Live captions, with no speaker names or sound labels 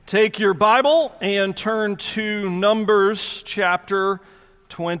Take your Bible and turn to Numbers chapter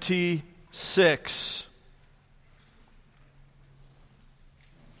 26.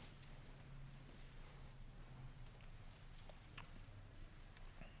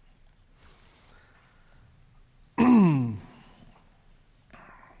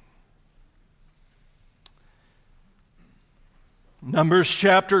 Numbers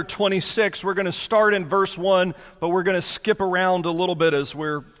chapter 26, we're going to start in verse 1, but we're going to skip around a little bit as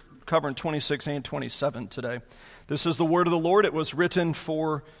we're covering 26 and 27 today. This is the word of the Lord. It was written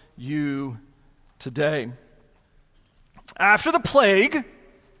for you today. After the plague,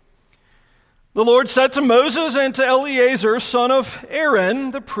 the Lord said to Moses and to Eleazar, son of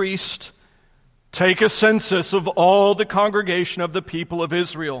Aaron, the priest, "Take a census of all the congregation of the people of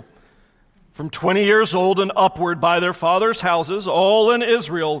Israel, from 20 years old and upward by their fathers' houses, all in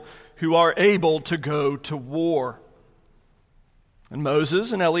Israel who are able to go to war." And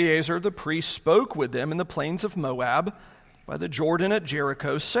Moses and Eleazar the priest spoke with them in the plains of Moab by the Jordan at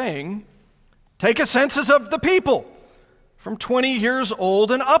Jericho, saying, "Take a census of the people from 20 years old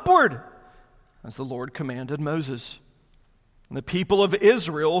and upward, as the Lord commanded Moses." And the people of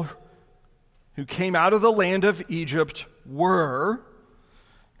Israel who came out of the land of Egypt were...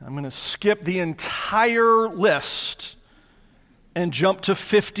 I'm going to skip the entire list and jump to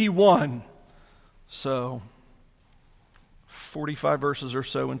 51. So, 45 verses or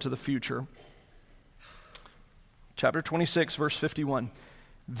so into the future. Chapter 26, verse 51.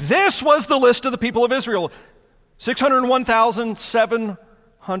 This was the list of the people of Israel,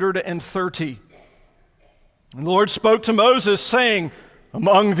 601,730. And the Lord spoke to Moses, saying,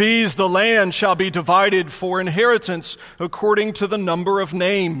 "Among these the land shall be divided for inheritance according to the number of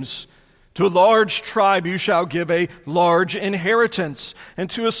names. To a large tribe you shall give a large inheritance, and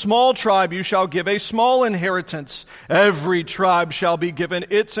to a small tribe you shall give a small inheritance. Every tribe shall be given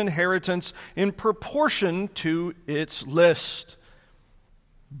its inheritance in proportion to its list.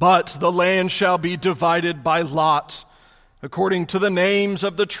 But the land shall be divided by lot. According to the names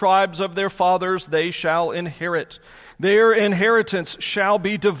of the tribes of their fathers they shall inherit. Their inheritance shall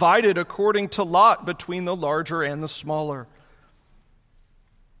be divided according to lot between the larger and the smaller."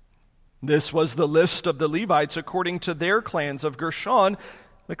 This was the list of the Levites according to their clans: of Gershon,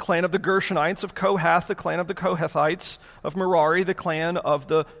 the clan of the Gershonites; of Kohath, the clan of the Kohathites; of Merari, the clan of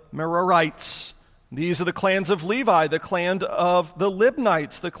the Merarites. These are the clans of Levi: the clan of the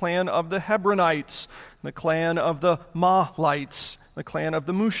Libnites, the clan of the Hebronites, the clan of the Mahlites, the clan of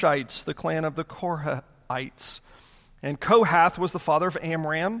the Mushites, the clan of the Korahites. And Kohath was the father of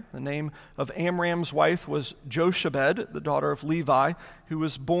Amram. The name of Amram's wife was Jochebed, the daughter of Levi, who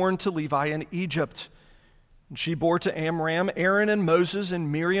was born to Levi in Egypt. And she bore to Amram Aaron and Moses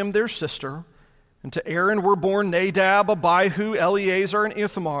and Miriam their sister. And to Aaron were born Nadab, Abihu, Eleazar, and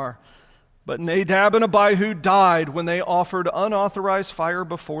Ithamar. But Nadab and Abihu died when they offered unauthorized fire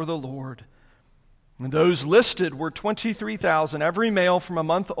before the Lord. And those listed were 23,000, every male from a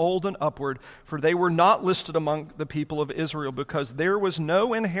month old and upward, for they were not listed among the people of Israel, because there was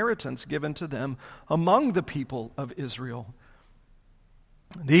no inheritance given to them among the people of Israel.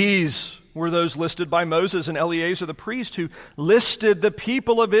 These were those listed by Moses and Eleazar the priest, who listed the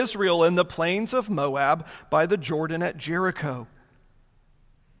people of Israel in the plains of Moab by the Jordan at Jericho.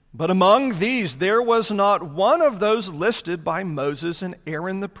 But among these there was not one of those listed by Moses and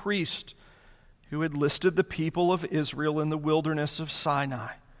Aaron the priest, who had listed the people of Israel in the wilderness of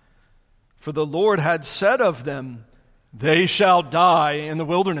Sinai. For the Lord had said of them, "They shall die in the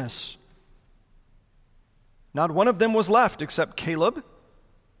wilderness." Not one of them was left except Caleb,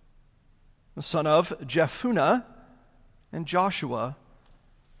 the son of Jephunneh, and Joshua,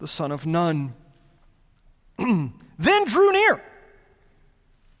 the son of Nun. Then drew near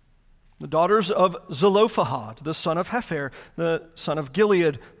the daughters of Zelophehad, the son of Hepher, the son of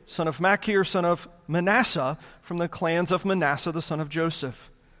Gilead, son of Machir, son of Manasseh, from the clans of Manasseh, the son of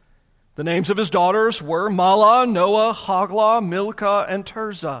Joseph. The names of his daughters were Mahlah, Noah, Hoglah, Milcah, and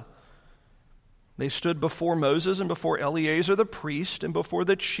Tirzah. They stood before Moses and before Eleazar the priest and before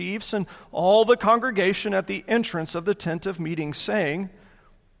the chiefs and all the congregation at the entrance of the tent of meeting, saying,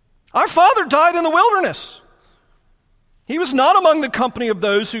 "Our father died in the wilderness. He was not among the company of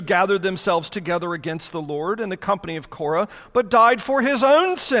those who gathered themselves together against the Lord in the company of Korah, but died for his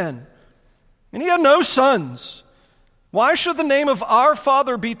own sin. And he had no sons. Why should the name of our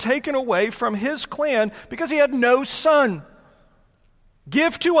father be taken away from his clan because he had no son?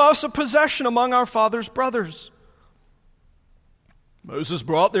 Give to us a possession among our father's brothers." Moses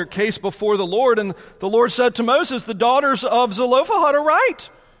brought their case before the Lord, and the Lord said to Moses, "The daughters of Zelophehad are right.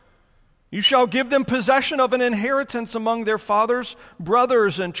 You shall give them possession of an inheritance among their father's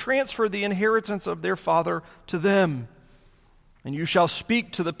brothers, and transfer the inheritance of their father to them. And you shall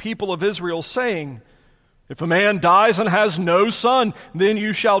speak to the people of Israel, saying, if a man dies and has no son, then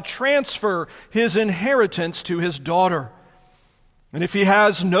you shall transfer his inheritance to his daughter. And if he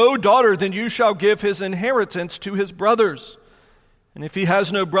has no daughter, then you shall give his inheritance to his brothers. And if he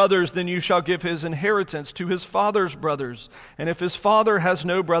has no brothers, then you shall give his inheritance to his father's brothers. And if his father has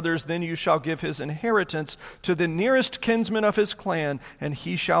no brothers, then you shall give his inheritance to the nearest kinsman of his clan, and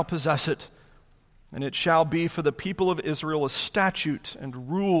he shall possess it. And it shall be for the people of Israel a statute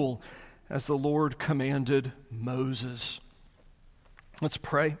and rule, as the Lord commanded Moses. Let's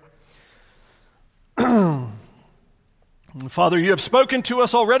pray. Father, you have spoken to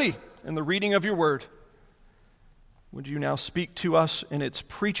us already in the reading of your word. Would you now speak to us in its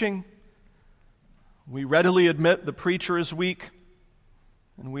preaching? We readily admit the preacher is weak,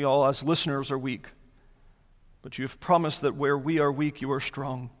 and we all as listeners are weak. But you have promised that where we are weak, you are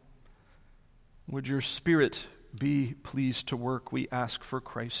strong. Would your Spirit be pleased to work, we ask for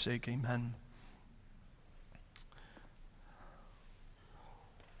Christ's sake. Amen.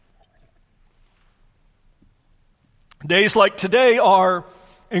 Days like today are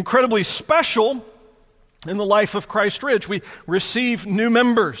incredibly special in the life of Christ Ridge. We receive new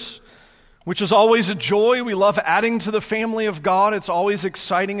members, which is always a joy. We love adding to the family of God. It's always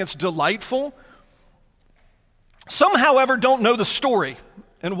exciting. It's delightful. Some, however, don't know the story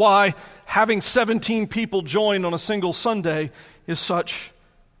and why having 17 people join on a single Sunday is such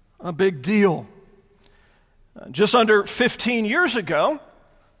a big deal. Just over 15 years ago,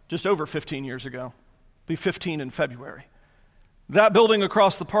 be 15 in February, that building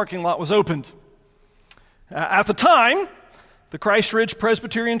across the parking lot was opened. At the time, the Christ Ridge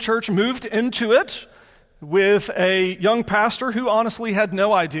Presbyterian Church moved into it with a young pastor who honestly had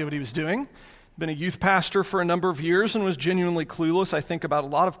no idea what he was doing. Been a youth pastor for a number of years and was genuinely clueless, I think, about a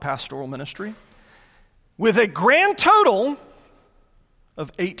lot of pastoral ministry. With a grand total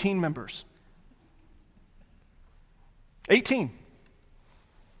of 18 members. 18.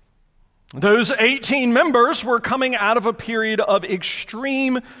 Those 18 members were coming out of a period of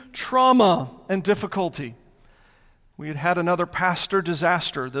extreme trauma and difficulty. We had had another pastor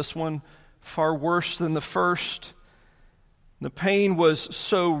disaster, this one far worse than the first. The pain was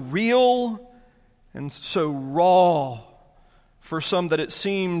so real and so raw for some that it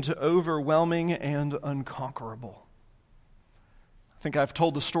seemed overwhelming and unconquerable. I think I've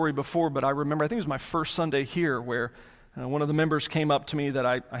told the story before, but I remember, I think it was my first Sunday here, where one of the members came up to me that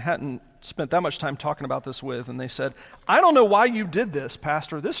I hadn't spent that much time talking about this with, and they said, I don't know why you did this,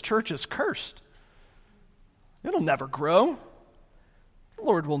 Pastor. This church is cursed. It'll never grow. The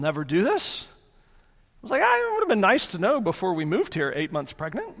Lord will never do this. I was like, it would have been nice to know before we moved here, 8 months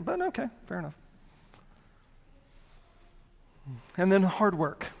pregnant, but okay, fair enough. And then hard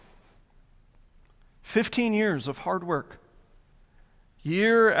work. 15 years of hard work.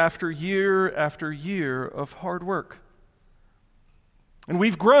 Year after year after year of hard work. And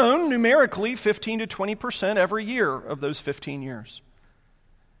we've grown numerically 15 to 20% every year of those 15 years.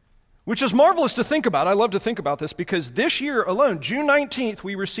 Which is marvelous to think about. I love to think about this because this year alone, June 19th,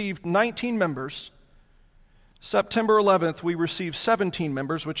 we received 19 members. September 11th, we received 17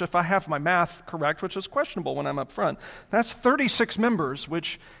 members, which if I have my math correct, which is questionable when I'm up front, that's 36 members,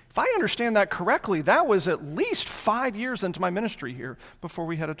 which if I understand that correctly, that was at least 5 years into my ministry here before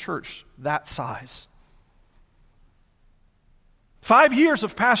we had a church that size. 5 years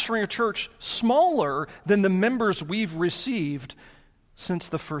of pastoring a church smaller than the members we've received since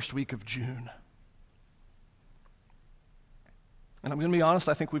the first week of June. And I'm going to be honest,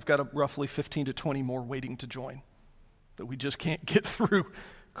 I think we've got roughly 15 to 20 more waiting to join that we just can't get through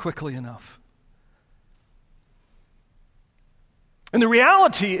quickly enough. And the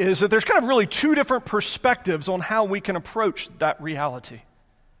reality is that there's kind of really two different perspectives on how we can approach that reality.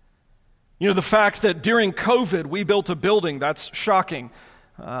 You know, the fact that during COVID we built a building, that's shocking.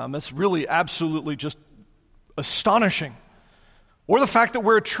 That's really absolutely just astonishing. Or the fact that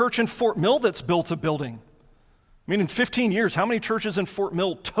we're a church in Fort Mill that's built a building. I mean, in 15 years, how many churches in Fort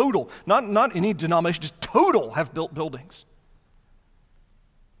Mill total, not any denomination, just total, have built buildings?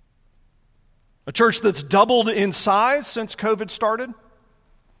 A church that's doubled in size since COVID started.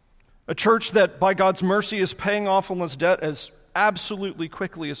 A church that, by God's mercy, is paying off on its debt as absolutely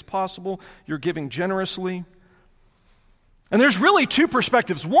quickly as possible. You're giving generously. And there's really two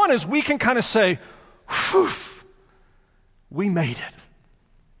perspectives. One is we can kind of say, whew, we made it.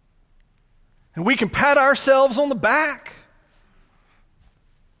 And we can pat ourselves on the back.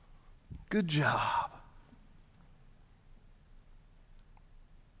 Good job.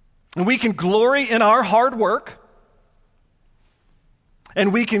 And we can glory in our hard work.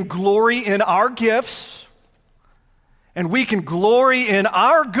 And we can glory in our gifts. And we can glory in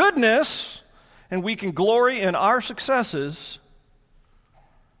our goodness. And we can glory in our successes.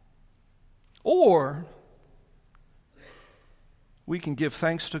 Or we can give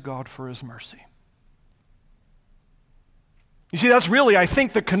thanks to God for His mercy. You see, that's really, I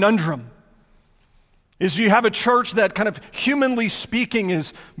think, the conundrum. Is you have a church that kind of, humanly speaking,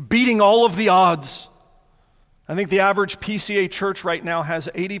 is beating all of the odds. I think the average PCA church right now has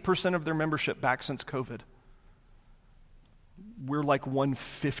 80% of their membership back since COVID. We're like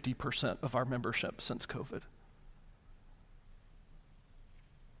 150% of our membership since COVID.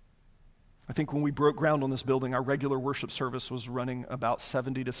 I think when we broke ground on this building, our regular worship service was running about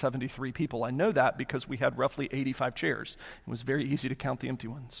 70 to 73 people. I know that because we had roughly 85 chairs. It was very easy to count the empty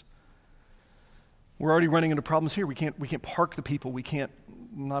ones. We're already running into problems here. We can't park the people.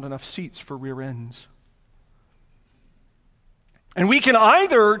 Not enough seats for rear ends. And we can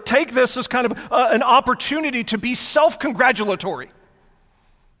either take this as kind of an opportunity to be self-congratulatory.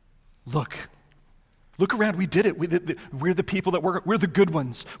 Look around, we did it. We're the people that we're the good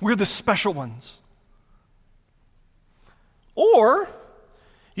ones. We're the special ones. Or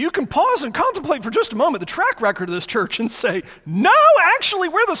you can pause and contemplate for just a moment the track record of this church and say, no, actually,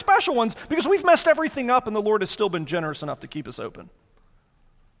 we're the special ones because we've messed everything up and the Lord has still been generous enough to keep us open.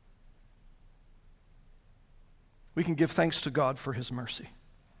 We can give thanks to God for His mercy.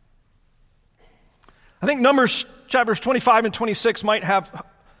 I think Numbers chapters 25 and 26 might have,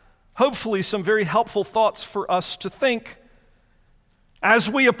 hopefully, some very helpful thoughts for us to think as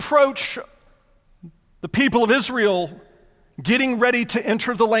we approach the people of Israel getting ready to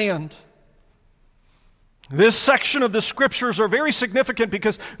enter the land. This section of the scriptures are very significant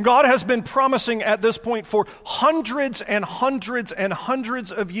because God has been promising at this point for hundreds and hundreds and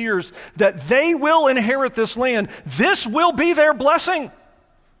hundreds of years that they will inherit this land. This will be their blessing.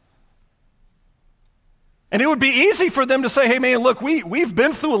 And it would be easy for them to say, hey man, look, we've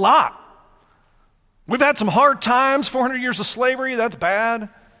been through a lot. We've had some hard times, 400 years of slavery, that's bad.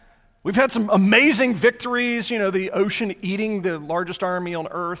 We've had some amazing victories, the ocean eating the largest army on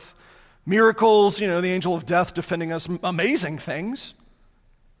earth. Miracles, the angel of death defending us, amazing things.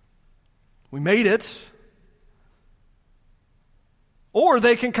 We made it. Or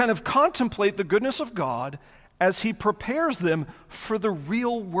they can kind of contemplate the goodness of God as He prepares them for the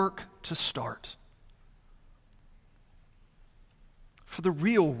real work to start. For the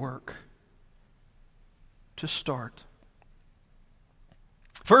real work to start.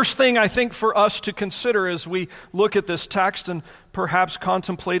 First thing I think for us to consider as we look at this text and perhaps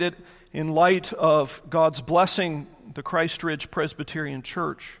contemplate it in light of God's blessing the Christ Ridge Presbyterian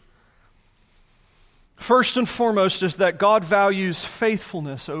Church. First and foremost is that God values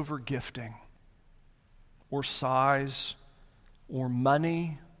faithfulness over gifting, or size, or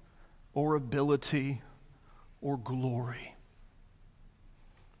money, or ability, or glory.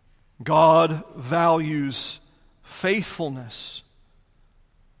 God values faithfulness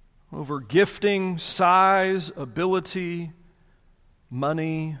over gifting, size, ability,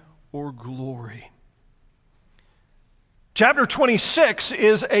 money, or glory. Chapter 26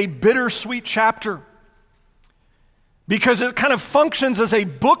 is a bittersweet chapter because it kind of functions as a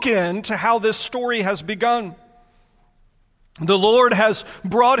bookend to how this story has begun. The Lord has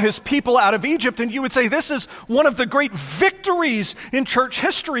brought His people out of Egypt, and you would say this is one of the great victories in church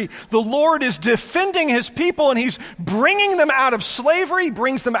history. The Lord is defending His people, and He's bringing them out of slavery,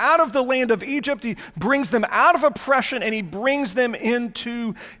 brings them out of the land of Egypt, He brings them out of oppression, and He brings them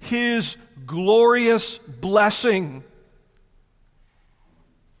into His glorious blessing.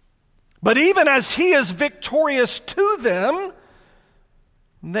 But even as He is victorious to them,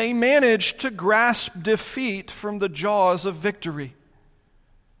 they manage to grasp defeat from the jaws of victory.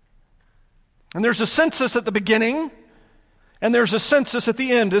 And there's a census at the beginning, and there's a census at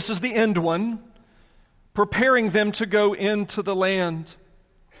the end. This is the end one, preparing them to go into the land.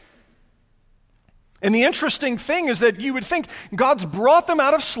 And the interesting thing is that you would think God's brought them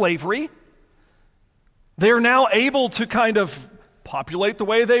out of slavery. They're now able to kind of populate the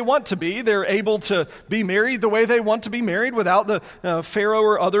way they want to be. They're able to be married the way they want to be married without the Pharaoh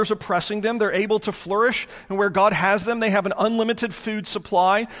or others oppressing them. They're able to flourish, and where God has them, they have an unlimited food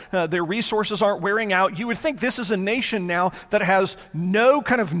supply. Their resources aren't wearing out. You would think this is a nation now that has no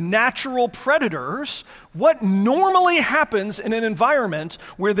kind of natural predators. What normally happens in an environment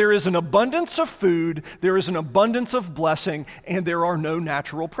where there is an abundance of food, there is an abundance of blessing, and there are no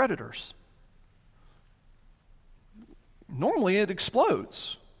natural predators? Normally it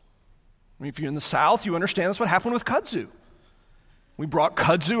explodes. I mean, if you're in the South, you understand that's what happened with kudzu. We brought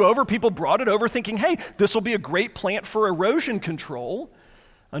kudzu over. People brought it over thinking, hey, this will be a great plant for erosion control.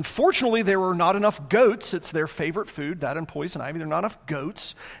 Unfortunately, there were not enough goats. It's their favorite food, that and poison ivy. There are not enough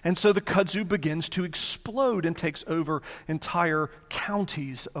goats. And so the kudzu begins to explode and takes over entire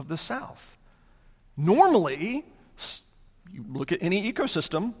counties of the South. Normally, you look at any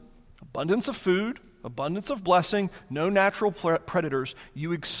ecosystem, abundance of food, abundance of blessing, no natural predators,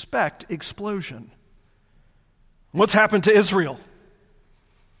 you expect explosion. What's happened to Israel?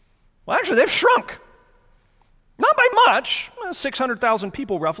 Well, actually, they've shrunk. Not by much, 600,000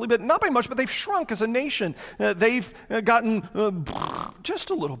 people roughly, but not by much, but they've shrunk as a nation. They've gotten just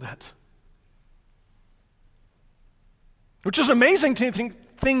a little bit. Which is an amazing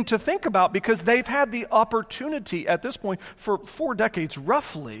thing to think about because they've had the opportunity at this point for 4 decades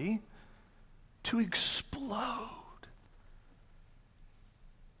roughly to explode.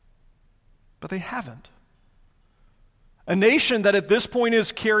 But they haven't. A nation that at this point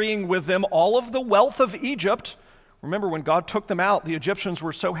is carrying with them all of the wealth of Egypt. Remember, when God took them out, the Egyptians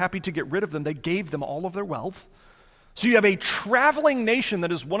were so happy to get rid of them, they gave them all of their wealth. So you have a traveling nation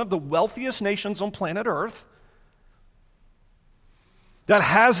that is one of the wealthiest nations on planet Earth, that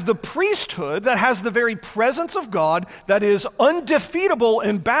has the priesthood, that has the very presence of God, that is undefeatable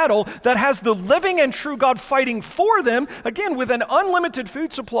in battle, that has the living and true God fighting for them, again, with an unlimited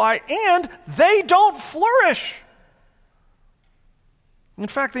food supply, and they don't flourish. In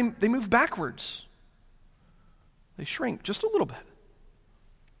fact, they move backwards. They shrink just a little bit.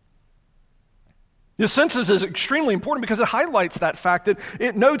 The census is extremely important because it highlights that fact that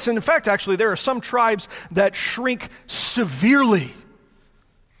it notes, and in fact, actually, there are some tribes that shrink severely.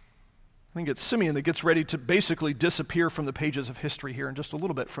 I think it's Simeon that gets ready to basically disappear from the pages of history here in just a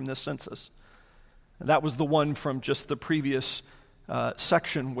little bit from this census. And that was the one from just the previous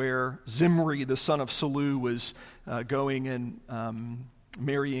section where Zimri, the son of Salu, was going and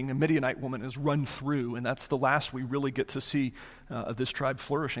marrying a Midianite woman, is run through, and that's the last we really get to see of this tribe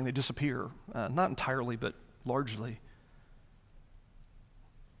flourishing. They disappear, not entirely, but largely.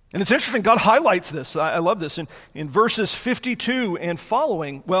 And it's interesting, God highlights this. I love this. In verses 52 and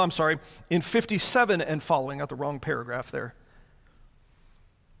following, in 57 and following, got the wrong paragraph there.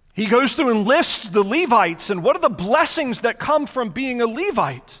 He goes through and lists the Levites and what are the blessings that come from being a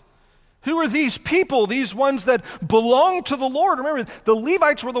Levite. Who are these people, these ones that belong to the Lord? Remember, the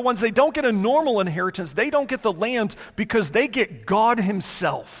Levites were the ones, they don't get a normal inheritance. They don't get the land because they get God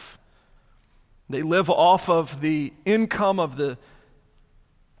himself. They live off of the income of the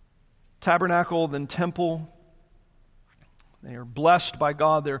tabernacle, then temple. They are blessed by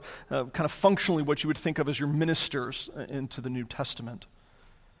God. They're kind of functionally what you would think of as your ministers into the New Testament.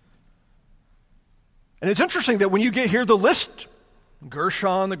 And it's interesting that when you get here, the list,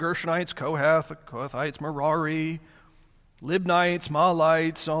 Gershon, the Gershonites, Kohath, the Kohathites, Merari, Libnites,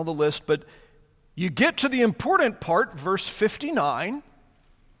 Mahalites, all the list. But you get to the important part, verse 59.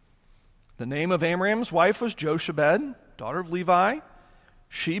 The name of Amram's wife was Jochebed, daughter of Levi.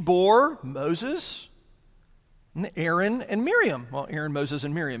 She bore Moses, and Aaron, and Miriam. Well, Aaron, Moses,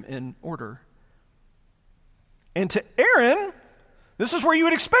 and Miriam in order. And to Aaron, this is where you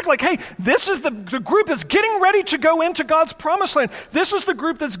would expect, like, hey, this is the group that's getting ready to go into God's promised land. This is the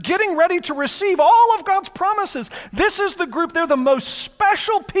group that's getting ready to receive all of God's promises. This is the group, they're the most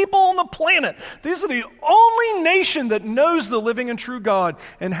special people on the planet. These are the only nation that knows the living and true God.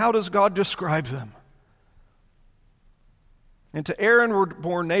 And how does God describe them? And to Aaron were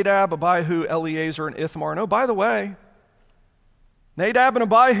born Nadab, Abihu, Eleazar, and Ithamar. And oh, by the way, Nadab and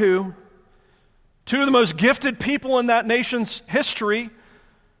Abihu, two of the most gifted people in that nation's history.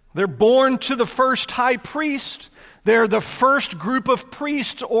 They're born to the first high priest. They're the first group of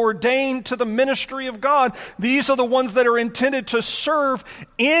priests ordained to the ministry of God. These are the ones that are intended to serve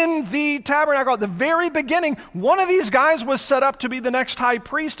in the tabernacle. At the very beginning, one of these guys was set up to be the next high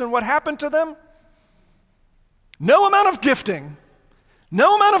priest, and what happened to them? No amount of gifting,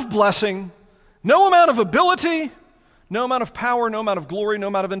 no amount of blessing, no amount of ability, no amount of power, no amount of glory, no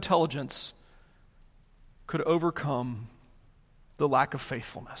amount of intelligence could overcome the lack of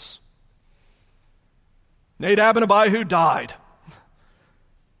faithfulness. Nadab and Abihu died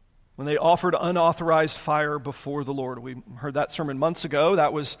when they offered unauthorized fire before the Lord. We heard that sermon months ago.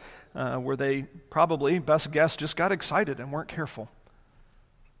 That was where they probably, best guess, just got excited and weren't careful.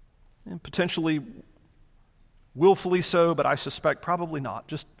 And potentially willfully so, but I suspect probably not.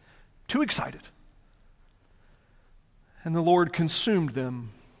 Just too excited. And the Lord consumed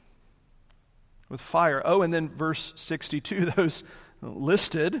them with fire. Oh, and then verse 62, those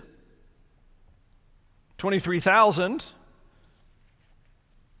listed, 23,000,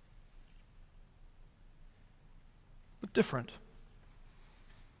 but different.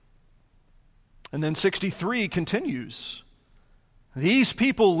 And then 63 continues. These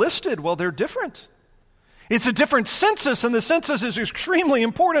people listed, well, they're different. It's a different census, and the census is extremely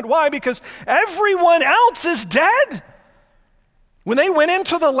important. Why? Because everyone else is dead. When they went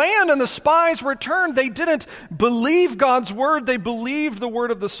into the land and the spies returned, they didn't believe God's word. They believed the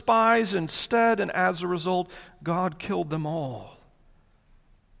word of the spies instead, and as a result, God killed them all.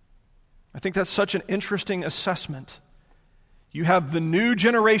 I think that's such an interesting assessment. You have the new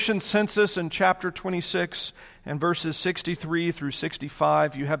generation census in chapter 26 and verses 63 through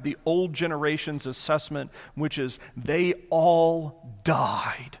 65. You have the old generation's assessment, which is they all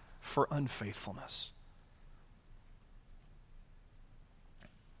died for unfaithfulness.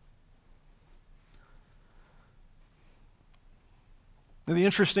 Now, the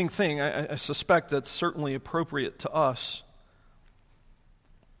interesting thing, I suspect that's certainly appropriate to us,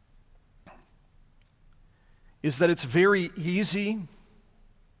 is that it's very easy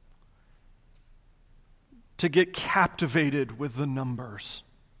to get captivated with the numbers.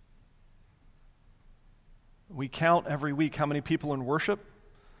 We count every week how many people in worship,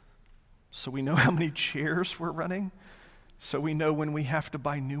 so we know how many chairs we're running, so we know when we have to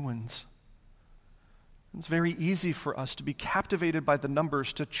buy new ones. It's very easy for us to be captivated by the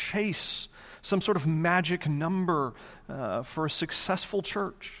numbers, to chase some sort of magic number for a successful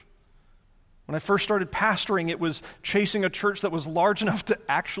church. When I first started pastoring, it was chasing a church that was large enough to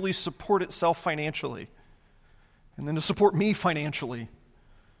actually support itself financially, and then to support me financially,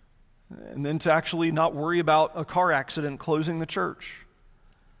 and then to actually not worry about a car accident closing the church.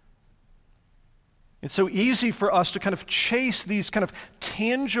 It's so easy for us to kind of chase these kind of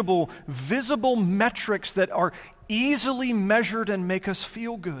tangible, visible metrics that are easily measured and make us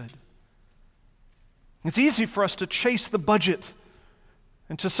feel good. It's easy for us to chase the budget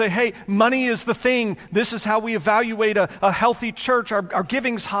and to say, hey, money is the thing. This is how we evaluate a healthy church. Our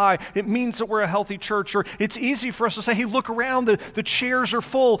giving's high. It means that we're a healthy church. Or it's easy for us to say, hey, look around. The chairs are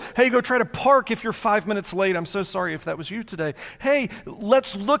full. Hey, go try to park if you're 5 minutes late. I'm so sorry if that was you today. Hey,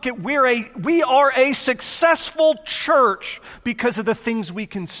 let's look at we are a successful church because of the things we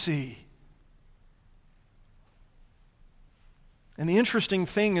can see. And the interesting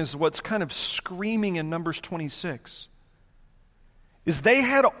thing is what's kind of screaming in Numbers 26 is they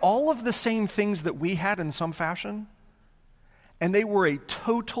had all of the same things that we had in some fashion, and they were a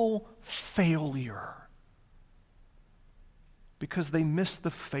total failure because they missed the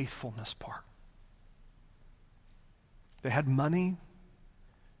faithfulness part. They had money,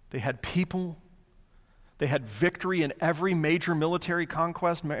 they had people, they had victory in every major military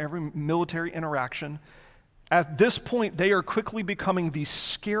conquest, every military interaction. At this point, they are quickly becoming the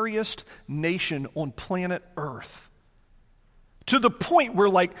scariest nation on planet Earth. To the point where,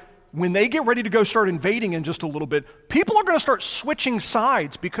 like, when they get ready to go start invading in just a little bit, people are going to start switching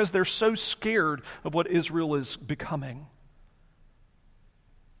sides because they're so scared of what Israel is becoming.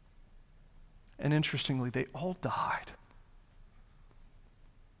 And interestingly, they all died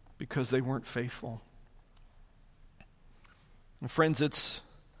because they weren't faithful. And friends, it's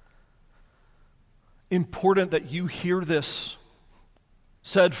important that you hear this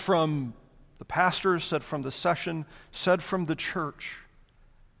said from the pastors, said from the session, said from the church.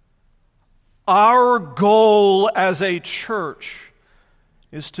 Our goal as a church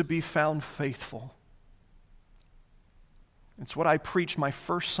is to be found faithful. It's what I preached my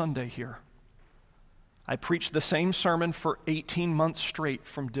first Sunday here. I preached the same sermon for 18 months straight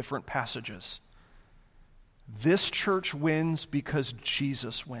from different passages. This church wins because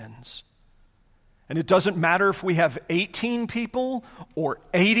Jesus wins. And it doesn't matter if we have 18 people or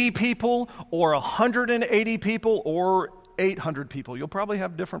 80 people or 180 people or 800 people. You'll probably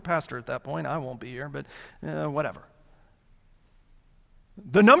have a different pastor at that point. I won't be here, but whatever.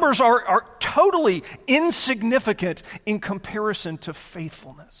 The numbers are totally insignificant in comparison to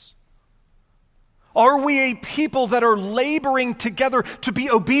faithfulness. Are we a people that are laboring together to be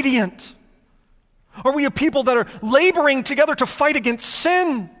obedient? Are we a people that are laboring together to fight against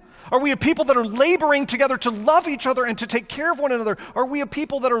sin? Are we a people that are laboring together to love each other and to take care of one another? Are we a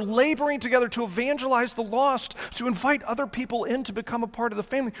people that are laboring together to evangelize the lost, to invite other people in to become a part of the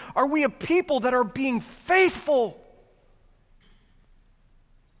family? Are we a people that are being faithful?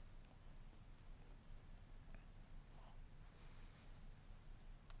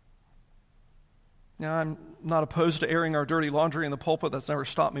 Now, I'm not opposed to airing our dirty laundry in the pulpit. That's never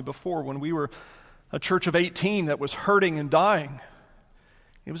stopped me before. When we were a church of 18 that was hurting and dying,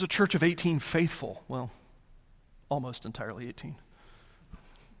 it was a church of 18 faithful. Well, almost entirely 18.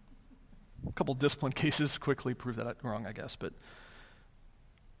 A couple discipline cases quickly proved that wrong, I guess. But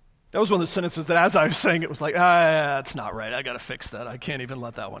that was one of the sentences that as I was saying it was like, that's not right. I got to fix that. I can't even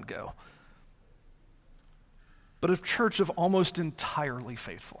let that one go. but a church of almost entirely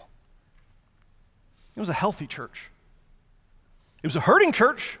faithful. It was a healthy church. It was a hurting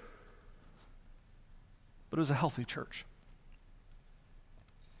church, but it was a healthy church.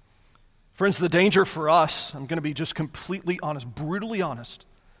 Friends, the danger for us, I'm going to be just completely honest, brutally honest.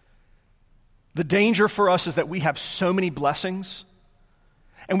 The danger for us is that we have so many blessings,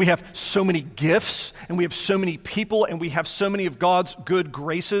 and we have so many gifts, and we have so many people, and we have so many of God's good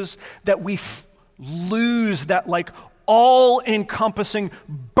graces that we lose that all-encompassing,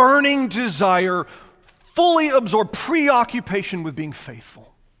 burning desire, fully absorbed preoccupation with being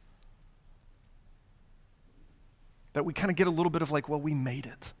faithful. That we kind of get a little bit of we made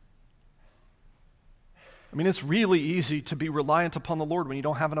it. I mean, it's really easy to be reliant upon the Lord when you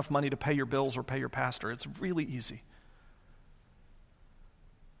don't have enough money to pay your bills or pay your pastor. It's really easy.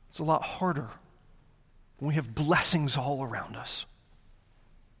 It's a lot harder when we have blessings all around us.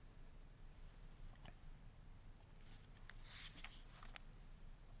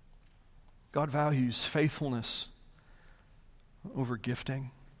 God values faithfulness over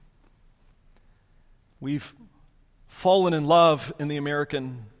gifting. We've fallen in love in the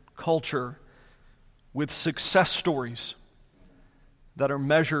American culture with success stories that are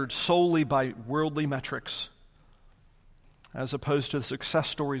measured solely by worldly metrics, as opposed to the success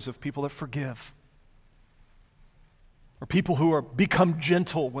stories of people that forgive, or people who are become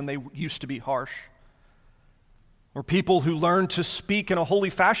gentle when they used to be harsh, or people who learn to speak in a holy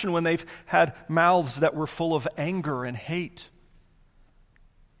fashion when they've had mouths that were full of anger and hate.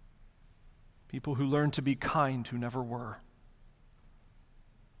 People who learn to be kind who never were.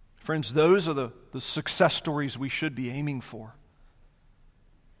 Friends, those are the success stories we should be aiming for.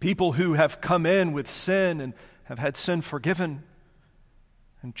 People who have come in with sin and have had sin forgiven,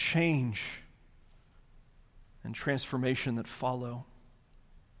 and change and transformation that follow.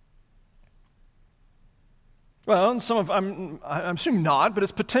 Well, I'm assuming not, but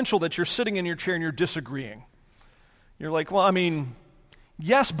it's potential that you're sitting in your chair and you're disagreeing. You're like, well, I mean,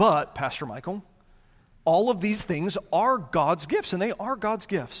 yes, but, Pastor Michael, all of these things are God's gifts, and they are God's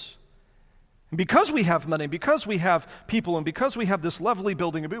gifts. And because we have money, because we have people, and because we have this lovely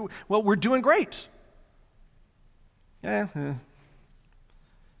building, well, we're doing great. God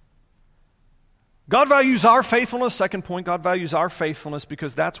values our faithfulness. Second point, God values our faithfulness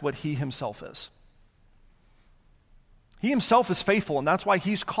because that's what He Himself is. He Himself is faithful, and that's why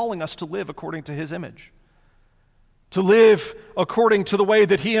He's calling us to live according to His image. To live according to the way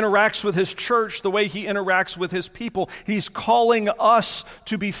that He interacts with His church, the way He interacts with His people. He's calling us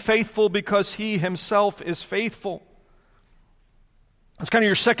to be faithful because He Himself is faithful. That's kind of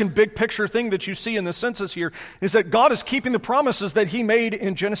your second big picture thing that you see in the census here, is that God is keeping the promises that He made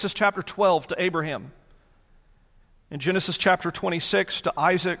in Genesis chapter 12 to Abraham, in Genesis chapter 26 to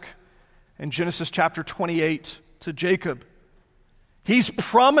Isaac, and Genesis chapter 28 to Jacob. He's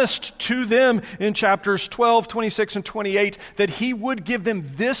promised to them in chapters 12, 26, and 28 that He would give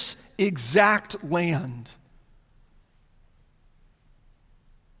them this exact land.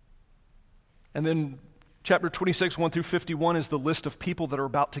 And then chapter 26, 1 through 51 is the list of people that are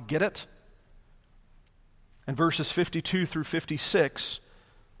about to get it. And verses 52 through 56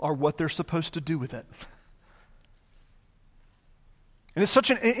 are what they're supposed to do with it. And it's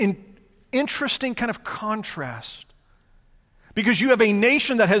such an interesting kind of contrast. Because you have a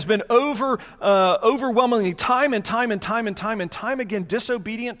nation that has been overwhelmingly time and time again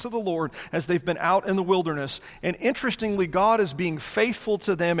disobedient to the Lord as they've been out in the wilderness. And interestingly, God is being faithful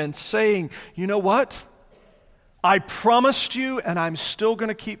to them and saying, you know what? I promised you, and I'm still going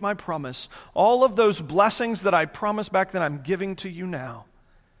to keep my promise. All of those blessings that I promised back then, I'm giving to you now.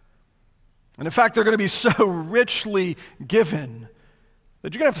 And in fact, they're going to be so richly given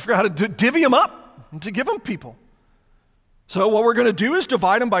that you're going to have to figure out how to divvy them up and to give them people. So what we're going to do is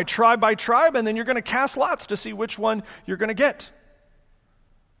divide them by tribe, and then you're going to cast lots to see which one you're going to get.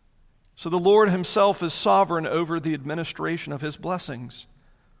 So the Lord Himself is sovereign over the administration of His blessings.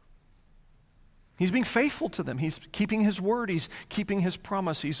 He's being faithful to them. He's keeping His word. He's keeping His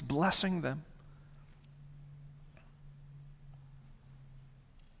promise. He's blessing them.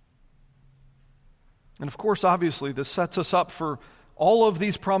 And of course, obviously, this sets us up for all of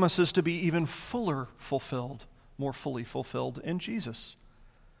these promises to be even fuller fulfilled. More fully fulfilled in Jesus.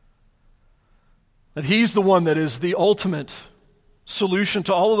 That He's the one that is the ultimate solution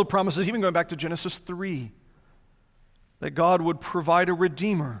to all of the promises, even going back to Genesis 3. That God would provide a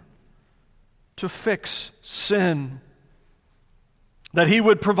Redeemer to fix sin. That He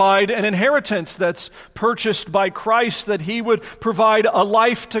would provide an inheritance that's purchased by Christ, that He would provide a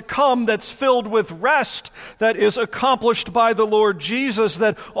life to come that's filled with rest, that is accomplished by the Lord Jesus,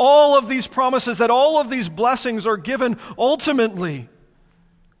 that all of these promises, that all of these blessings are given ultimately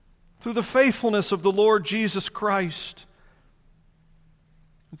through the faithfulness of the Lord Jesus Christ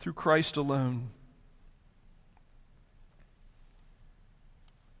and through Christ alone.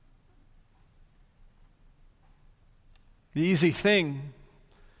 The easy thing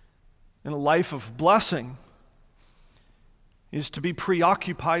in a life of blessing is to be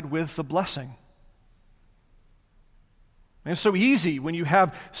preoccupied with the blessing. And it's so easy when you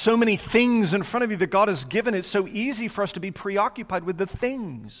have so many things in front of you that God has given. It's so easy for us to be preoccupied with the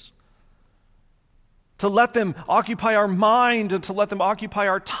things, to let them occupy our mind and to let them occupy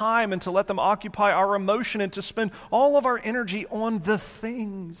our time and to let them occupy our emotion and to spend all of our energy on the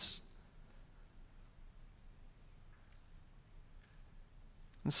things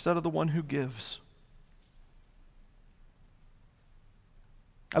instead of the one who gives.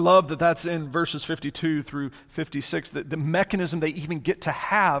 I love that that's in verses 52 through 56, that the mechanism they even get to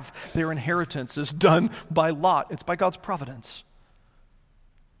have their inheritance is done by lot. It's by God's providence.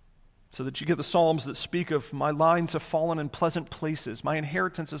 So that you get the Psalms that speak of, my lines have fallen in pleasant places. My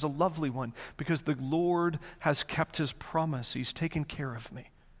inheritance is a lovely one because the Lord has kept His promise. He's taken care of me.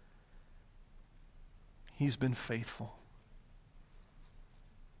 He's been faithful.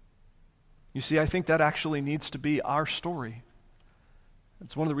 You see, I think that actually needs to be our story.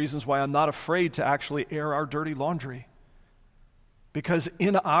 It's one of the reasons why I'm not afraid to actually air our dirty laundry. Because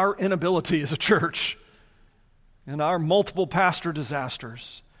in our inability as a church, in our multiple pastor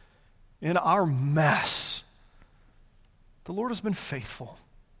disasters, in our mess, the Lord has been faithful.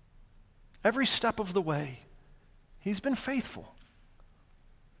 Every step of the way, He's been faithful.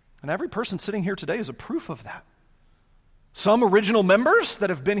 And every person sitting here today is a proof of that. Some original members that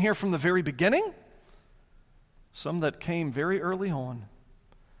have been here from the very beginning, some that came very early on,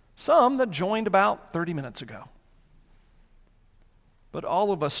 some that joined about 30 minutes ago. But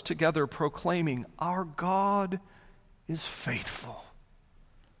all of us together proclaiming, our God is faithful.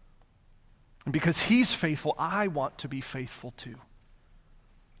 And because He's faithful, I want to be faithful too.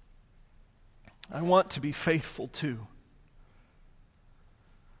 I want to be faithful too.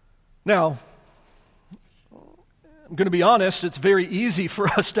 Now, I'm going to be honest, it's very easy for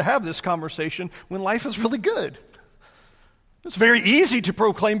us to have this conversation when life is really good. It's very easy to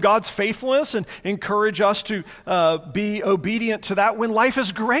proclaim God's faithfulness and encourage us to be obedient to that when life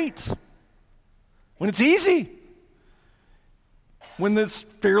is great, when it's easy, when it's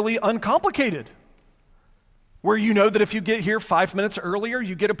fairly uncomplicated, where you know that if you get here 5 minutes earlier,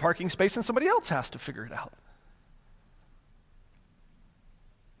 you get a parking space and somebody else has to figure it out.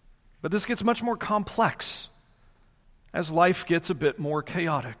 But this gets much more complex as life gets a bit more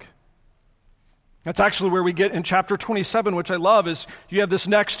chaotic. That's actually where we get in chapter 27, which I love, is you have this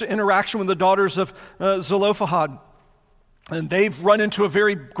next interaction with the daughters of Zelophehad. And they've run into a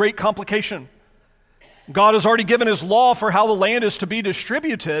very great complication. God has already given His law for how the land is to be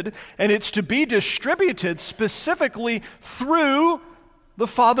distributed, and it's to be distributed specifically through the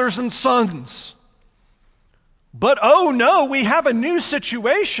fathers and sons. But oh no, we have a new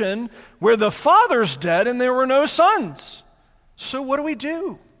situation where the father's dead and there were no sons. So what do we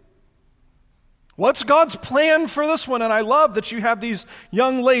do? What's God's plan for this one? And I love that you have these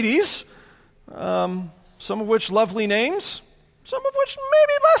young ladies, some of which lovely names, some of which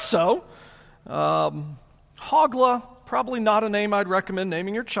maybe less so. Hogla, probably not a name I'd recommend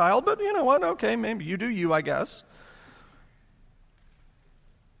naming your child, but you know what? Okay, maybe you do you, I guess.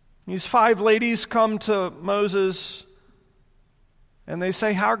 These 5 ladies come to Moses and they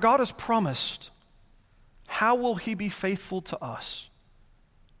say, our God has promised. How will He be faithful to us?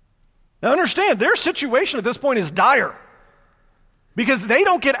 Now understand, their situation at this point is dire. Because they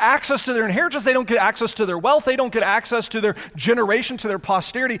don't get access to their inheritance, they don't get access to their wealth, they don't get access to their generation, to their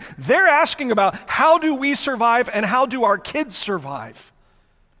posterity. They're asking about, how do we survive and how do our kids survive?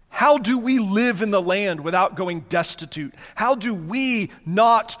 How do we live in the land without going destitute? How do we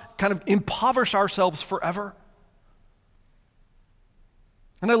not kind of impoverish ourselves forever?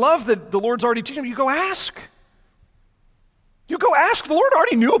 And I love that the Lord's already teaching them, you go ask. You go ask. The Lord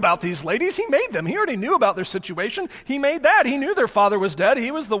already knew about these ladies. He made them. He already knew about their situation. He made that. He knew their father was dead.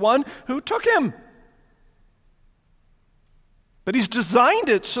 He was the one who took him. But He's designed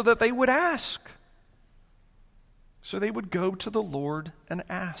it so that they would ask. So they would go to the Lord and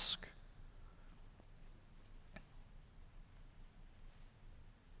ask.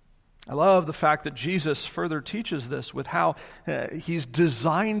 I love the fact that Jesus further teaches this with how He's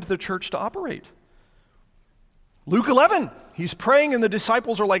designed the church to operate. Luke 11, he's praying and the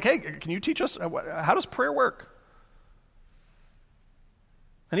disciples are like, hey, can you teach us, how does prayer work?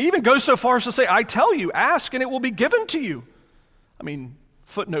 And he even goes so far as to say, I tell you, ask and it will be given to you. I mean,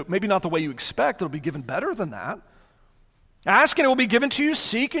 footnote, maybe not the way you expect, it'll be given better than that. Ask and it will be given to you,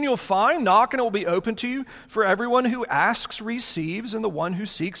 seek and you'll find, knock and it will be open to you. For everyone who asks receives, and the one who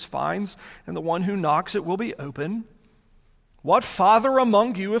seeks finds, and the one who knocks it will be open. What father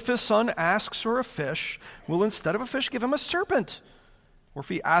among you, if his son asks for a fish, will instead of a fish give him a serpent? Or if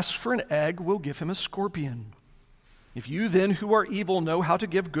he asks for an egg, will give him a scorpion? If you then who are evil know how to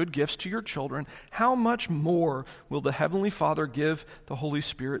give good gifts to your children, how much more will the Heavenly Father give the Holy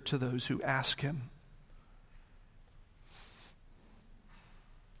Spirit to those who ask him?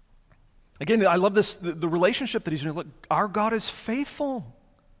 Again, I love this, the relationship that he's doing. Look, our God is faithful.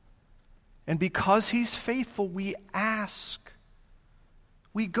 And because he's faithful, we ask.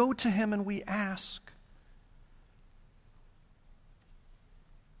 We go to him and we ask.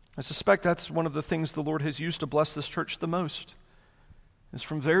 I suspect that's one of the things the Lord has used to bless this church the most. Is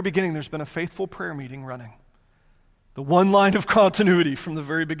from the very beginning, there's been a faithful prayer meeting running. The one line of continuity from the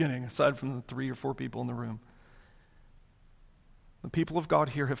very beginning, aside from the 3 or 4 people in the room. The people of God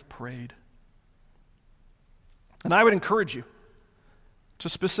here have prayed. And I would encourage you to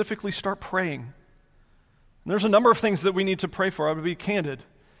specifically start praying. And there's a number of things that we need to pray for. I would be candid.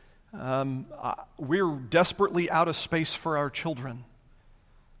 We're desperately out of space for our children.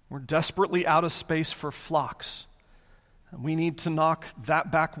 We're desperately out of space for flocks. And we need to knock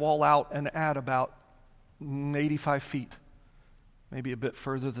that back wall out and add about 85 feet, maybe a bit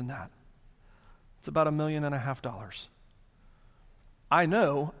further than that. It's about $1.5 million. I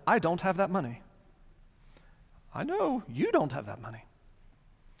know I don't have that money. I know you don't have that money.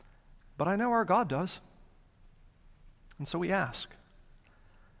 But I know our God does. And so we ask.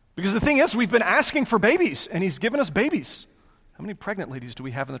 Because the thing is, we've been asking for babies, and he's given us babies. How many pregnant ladies do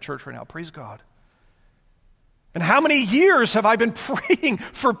we have in the church right now? Praise God. And how many years have I been praying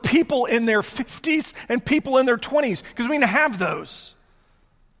for people in their 50s and people in their 20s? Because we need to have those.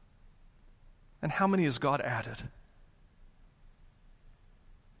 And how many has God added?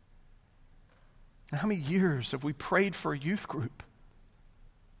 And how many years have we prayed for a youth group?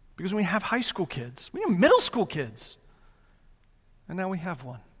 Because we have high school kids. We have middle school kids. And now we have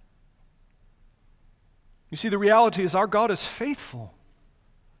one. You see, the reality is our God is faithful.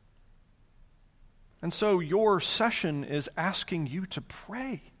 And so your session is asking you to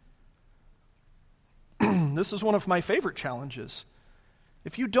pray. This is one of my favorite challenges.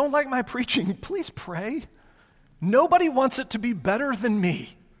 If you don't like my preaching, please pray. Nobody wants it to be better than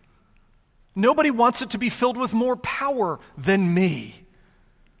me. Nobody wants it to be filled with more power than me.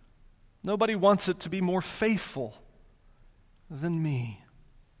 Nobody wants it to be more faithful than me.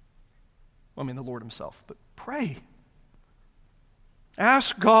 Well, I mean, the Lord himself, but pray.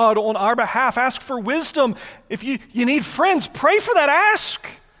 Ask God on our behalf. Ask for wisdom. If you need friends, pray for that. Ask.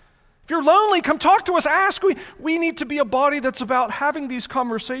 If you're lonely, come talk to us. Ask. We need to be a body that's about having these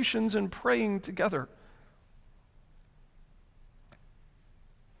conversations and praying together.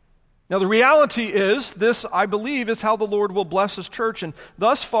 Now, the reality is, this, I believe, is how the Lord will bless his church. And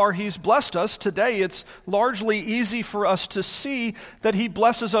thus far, he's blessed us. Today, it's largely easy for us to see that he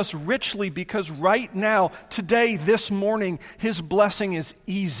blesses us richly because right now, today, this morning, his blessing is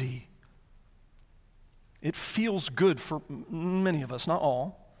easy. It feels good for many of us, not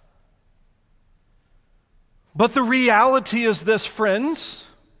all. But the reality is this, friends,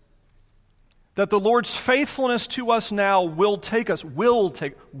 that the Lord's faithfulness to us now will take us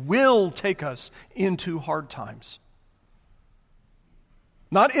into hard times.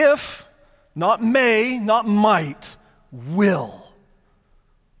 Not if, not may, not might, will.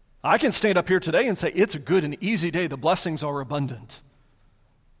 I can stand up here today and say, it's a good and easy day, the blessings are abundant.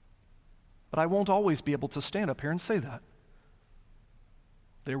 But I won't always be able to stand up here and say that.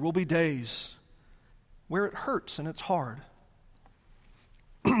 There will be days where it hurts and it's hard.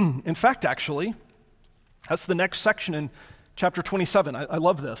 In fact, actually, that's the next section in chapter 27. I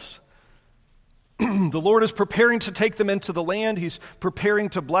love this. The Lord is preparing to take them into the land. He's preparing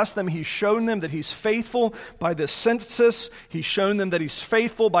to bless them. He's shown them that he's faithful by this census. He's shown them that he's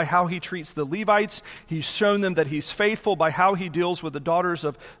faithful by how he treats the Levites. He's shown them that he's faithful by how he deals with the daughters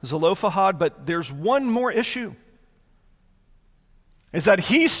of Zelophehad. But there's one more issue. Is that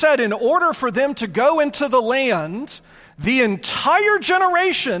he said in order for them to go into the land, the entire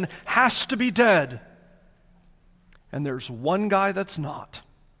generation has to be dead. And there's one guy that's not.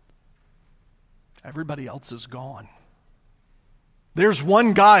 Everybody else is gone. There's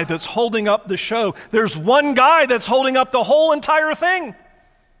one guy that's holding up the show. There's one guy that's holding up the whole entire thing.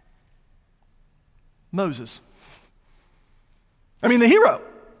 Moses. I mean, the hero.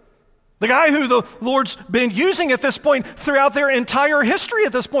 The guy who the Lord's been using at this point throughout their entire history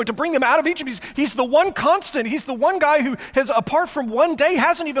at this point to bring them out of Egypt. He's the one constant. He's the one guy who has, apart from one day,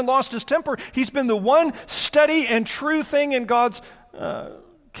 hasn't even lost his temper. He's been the one steady and true thing in God's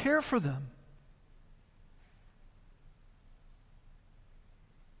care for them.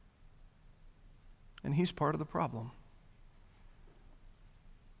 And he's part of the problem.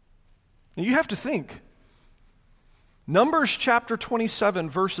 And you have to think, Numbers chapter 27,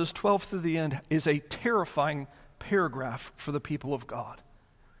 verses 12 through the end, is a terrifying paragraph for the people of God.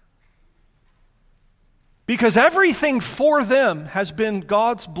 Because everything for them has been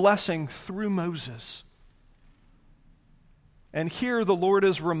God's blessing through Moses. And here the Lord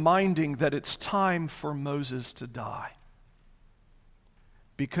is reminding that it's time for Moses to die.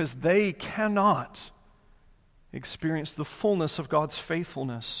 Because they cannot experience the fullness of God's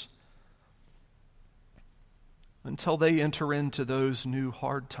faithfulness until they enter into those new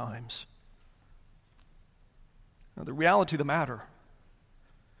hard times. Now, the reality of the matter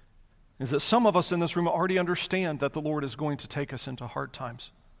is that some of us in this room already understand that the Lord is going to take us into hard times.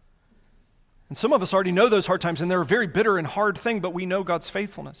 And some of us already know those hard times, and they're a very bitter and hard thing, but we know God's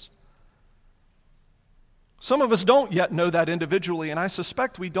faithfulness. Some of us don't yet know that individually, and I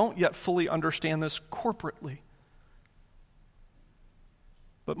suspect we don't yet fully understand this corporately.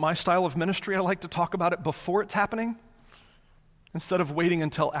 But my style of ministry, I like to talk about it before it's happening instead of waiting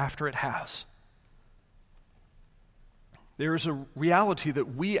until after it has. There is a reality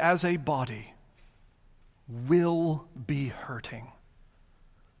that we as a body will be hurting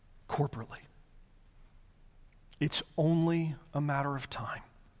corporately. It's only a matter of time.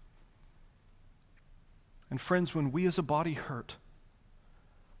 And friends, when we as a body hurt,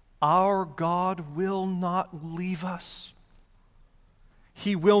 our God will not leave us.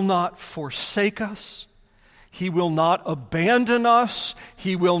 He will not forsake us. He will not abandon us.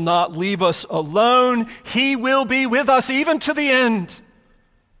 He will not leave us alone. He will be with us even to the end,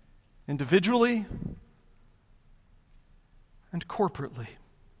 individually and corporately,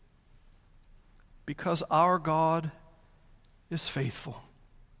 because our God is faithful.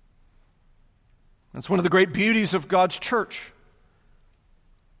 That's one of the great beauties of God's church,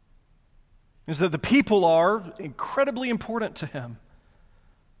 is that the people are incredibly important to Him.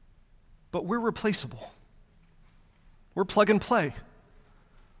 But we're replaceable. We're plug and play.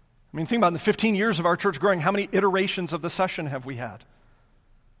 I mean, think about it, in the 15 years of our church growing, how many iterations of the session have we had?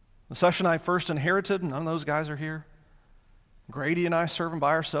 The session I first inherited, none of those guys are here. Grady and I serving by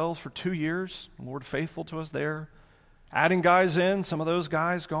ourselves for 2 years. The Lord faithful to us there. Adding guys in, some of those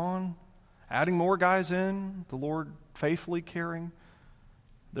guys gone. Adding more guys in, the Lord faithfully caring.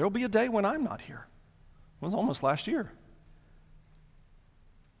 There will be a day when I'm not here. It was almost last year.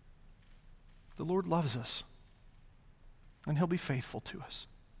 The Lord loves us, and He'll be faithful to us.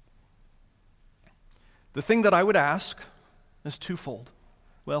 The thing that I would ask is twofold.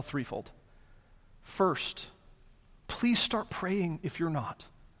 Well, threefold. First, please start praying if you're not.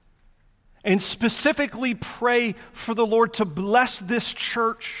 And specifically pray for the Lord to bless this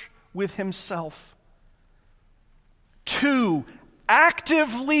church with Himself. 2,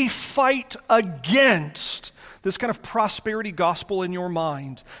 actively fight against this kind of prosperity gospel in your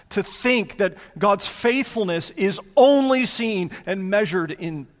mind, to think that God's faithfulness is only seen and measured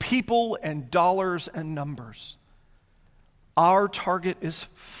in people and dollars and numbers. Our target is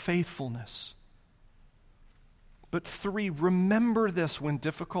faithfulness. But 3, remember this when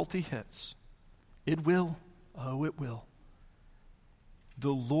difficulty hits. It will. Oh, it will.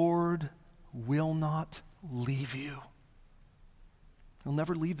 The Lord will not leave you. He'll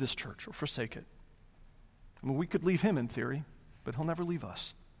never leave this church or forsake it. I mean, we could leave Him in theory, but He'll never leave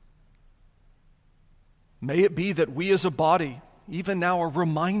us. May it be that we as a body, even now, are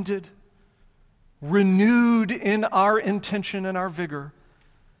reminded, renewed in our intention and our vigor,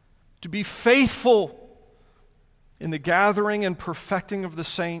 to be faithful in the gathering and perfecting of the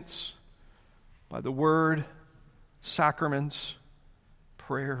saints by the word, sacraments,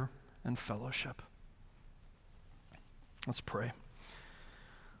 prayer, and fellowship. Let's pray.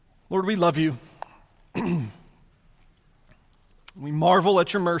 Lord, we love You. We marvel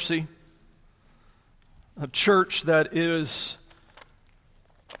at Your mercy. A church that is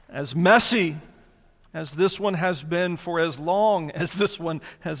as messy as this one has been for as long as this one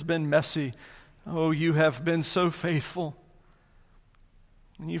has been messy. Oh, You have been so faithful.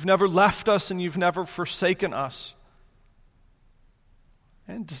 And You've never left us and You've never forsaken us.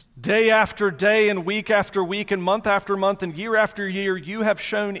 And day after day and week after week and month after month and year after year, You have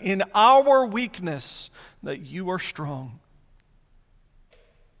shown in our weakness that You are strong.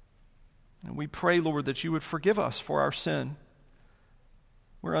 And we pray, Lord, that You would forgive us for our sin,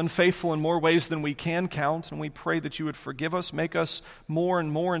 We're unfaithful in more ways than we can count, and we pray that you would forgive us, make us more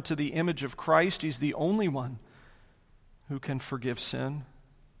and more into the image of Christ. He's the only one who can forgive sin.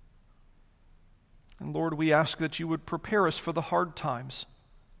 And Lord, we ask that you would prepare us for the hard times,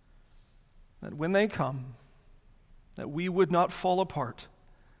 that when they come, that we would not fall apart,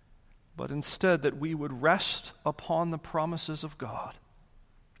 but instead that we would rest upon the promises of God.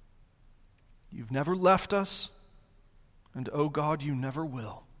 You've never left us, and oh God, you never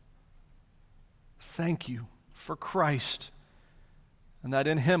will. Thank you for Christ, and that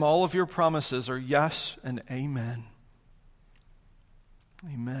in him all of your promises are yes and amen.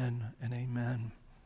 Amen and amen.